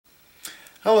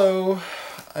Hello,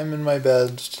 I'm in my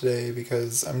bed today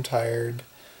because I'm tired,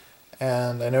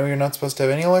 and I know you're not supposed to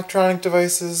have any electronic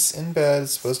devices in bed,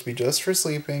 it's supposed to be just for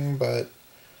sleeping, but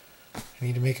I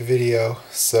need to make a video,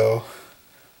 so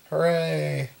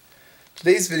hooray!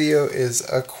 Today's video is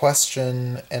a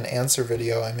question and answer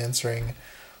video. I'm answering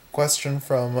a question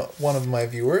from one of my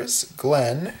viewers,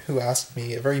 Glen, who asked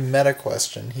me a very meta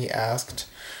question. He asked,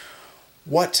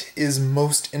 "What is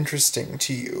most interesting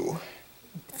to you?"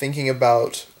 Thinking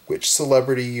about which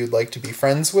celebrity you'd like to be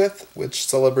friends with, which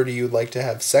celebrity you'd like to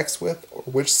have sex with, or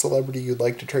which celebrity you'd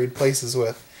like to trade places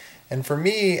with. And for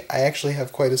me, I actually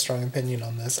have quite a strong opinion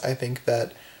on this. I think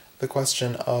that the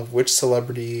question of which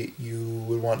celebrity you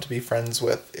would want to be friends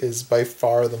with is by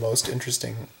far the most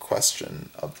interesting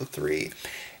question of the three.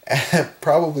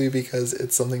 Probably because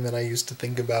it's something that I used to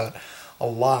think about a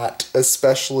lot,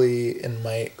 especially in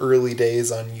my early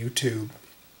days on YouTube.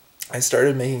 I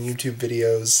started making YouTube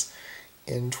videos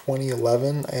in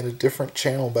 2011. I had a different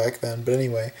channel back then, but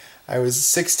anyway, I was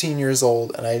 16 years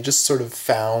old and I just sort of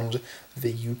found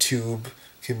the YouTube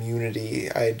community.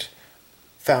 I'd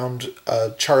found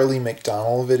a Charlie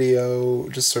McDonald video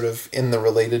just sort of in the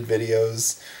related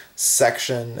videos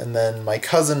section, and then my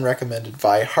cousin recommended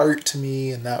Vi Hart to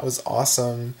me, and that was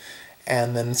awesome.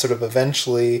 And then sort of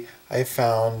eventually I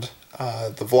found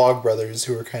the Vlogbrothers,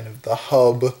 who were kind of the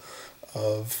hub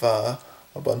of a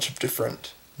bunch of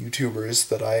different YouTubers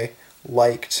that I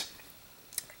liked.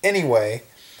 Anyway,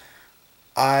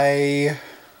 I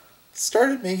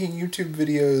started making YouTube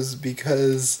videos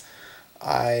because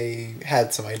I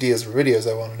had some ideas for videos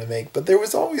I wanted to make, but there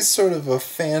was always sort of a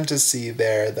fantasy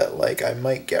there that like I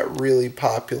might get really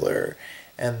popular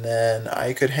and then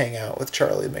I could hang out with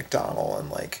Charlie McDonald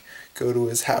and like go to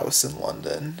his house in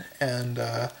London, and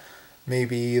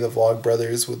maybe the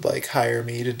Vlogbrothers would like hire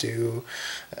me to do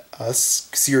a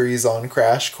series on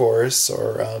Crash Course,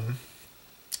 or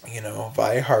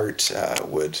Vi Hart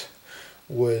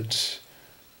would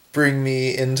bring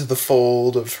me into the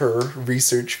fold of her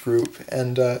research group.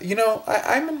 And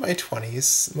I'm in my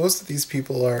 20s. Most of these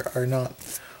people are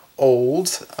not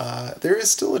old. There is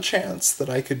still a chance that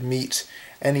I could meet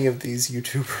any of these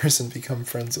YouTubers and become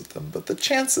friends with them, but the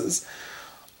chances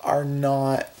are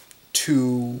not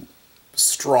too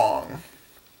strong.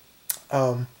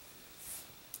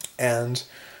 And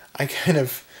I kind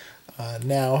of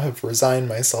now have resigned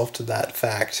myself to that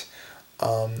fact.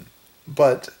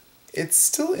 But it's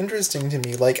still interesting to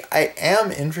me. Like, I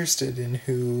am interested in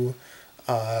who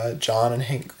John and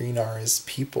Hank Green are as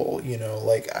people,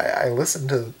 Like, I listen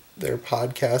to their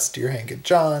podcast, Dear Hank and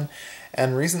John,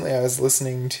 and recently I was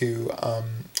listening to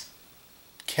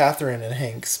Catherine and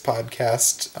Hank's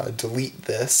podcast, Delete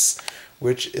This,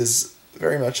 which is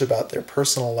very much about their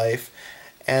personal life.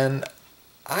 And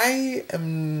I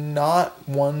am not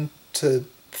one to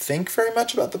think very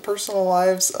much about the personal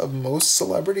lives of most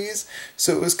celebrities,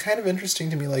 so it was kind of interesting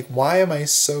to me, like, why am I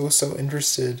so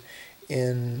interested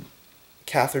in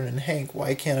Catherine and Hank?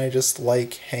 Why can't I just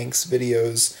like Hank's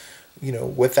videos,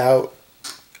 without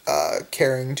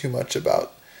caring too much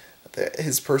about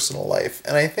his personal life?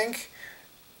 And I think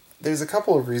there's a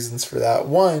couple of reasons for that.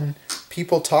 One,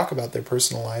 people talk about their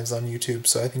personal lives on YouTube,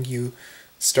 so I think you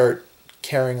start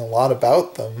caring a lot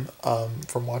about them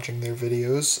from watching their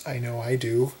videos. I know I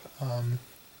do.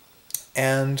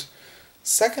 And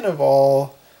second of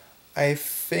all, I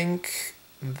think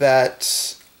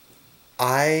that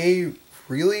I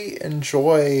really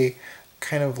enjoy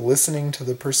kind of listening to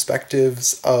the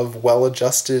perspectives of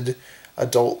well-adjusted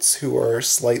adults who are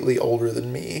slightly older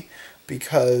than me,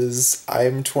 because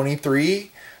I'm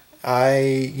 23.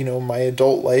 My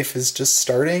adult life is just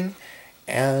starting,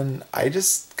 and I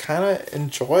just kind of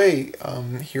enjoy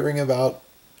hearing about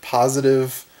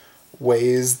positive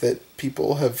ways that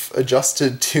people have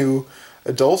adjusted to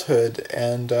adulthood,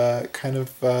 and kind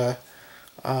of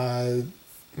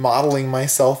modeling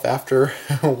myself after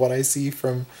what I see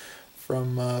from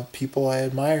people I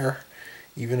admire,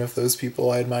 even if those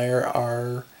people I admire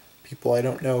are people I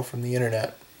don't know from the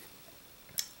internet.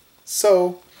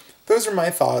 So, those are my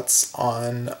thoughts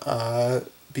on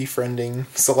befriending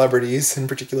celebrities, in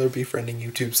particular befriending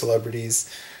YouTube celebrities.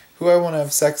 Who I want to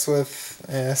have sex with,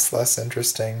 it's less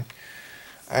interesting.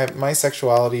 My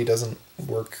sexuality doesn't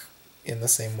work in the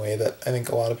same way that I think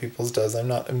a lot of people's does. I'm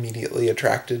not immediately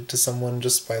attracted to someone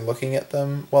just by looking at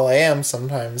them. Well, I am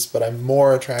sometimes, but I'm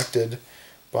more attracted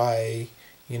by,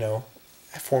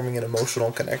 forming an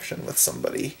emotional connection with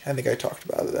somebody. I think I talked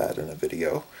about that in a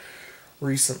video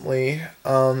recently.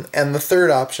 And the third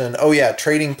option, oh yeah,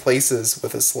 trading places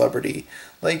with a celebrity.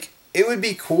 Like, it would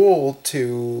be cool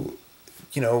to,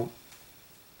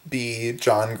 be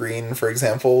John Green, for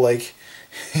example. Like,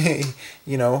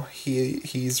 you know,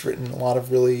 he's written a lot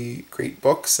of really great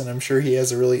books, and I'm sure he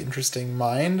has a really interesting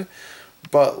mind.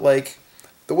 But, like,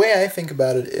 the way I think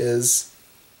about it is,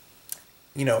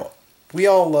 you know, we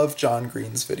all love John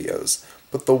Green's videos,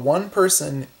 but the one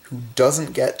person who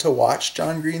doesn't get to watch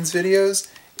John Green's videos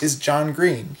is John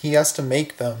Green. He has to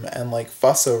make them and, like,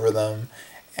 fuss over them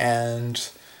and,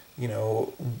 you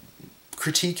know,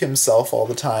 critique himself all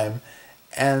the time.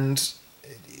 And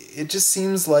it just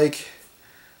seems like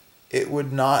it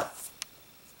would not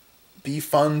be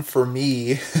fun for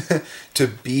me to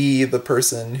be the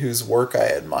person whose work I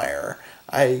admire.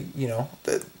 You know,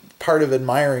 the part of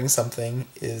admiring something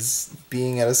is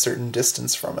being at a certain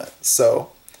distance from it.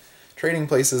 So trading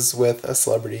places with a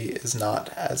celebrity is not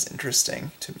as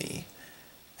interesting to me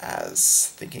as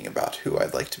thinking about who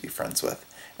I'd like to be friends with.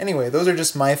 Anyway, those are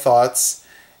just my thoughts,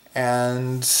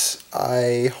 and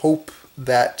I hope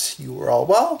that you are all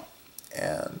well,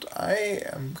 and I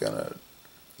am gonna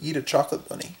eat a chocolate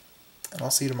bunny, and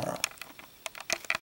I'll see you tomorrow.